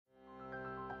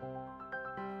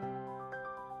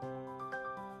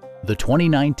the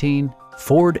 2019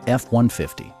 Ford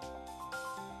F-150.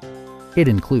 It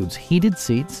includes heated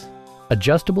seats,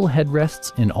 adjustable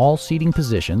headrests in all seating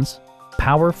positions,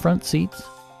 power front seats,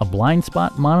 a blind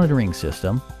spot monitoring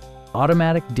system,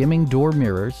 automatic dimming door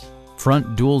mirrors,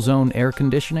 front dual zone air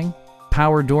conditioning,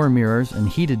 power door mirrors and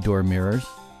heated door mirrors,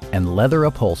 and leather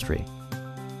upholstery.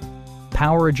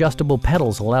 Power adjustable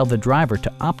pedals allow the driver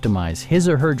to optimize his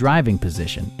or her driving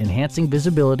position, enhancing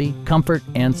visibility, comfort,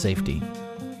 and safety.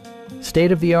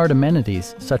 State-of-the-art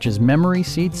amenities such as memory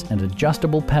seats and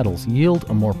adjustable pedals yield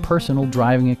a more personal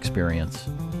driving experience.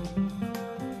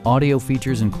 Audio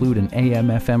features include an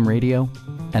AM/FM radio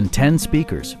and 10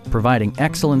 speakers, providing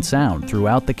excellent sound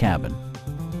throughout the cabin.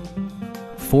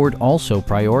 Ford also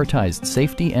prioritized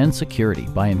safety and security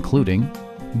by including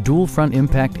dual front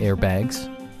impact airbags,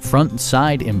 front and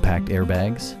side impact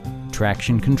airbags,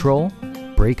 traction control,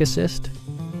 brake assist,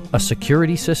 a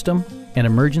security system, an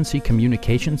emergency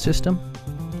communication system,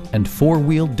 and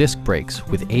four-wheel disc brakes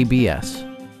with ABS.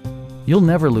 You'll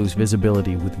never lose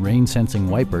visibility with rain-sensing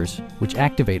wipers, which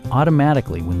activate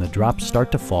automatically when the drops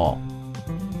start to fall.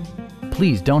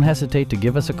 Please don't hesitate to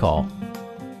give us a call.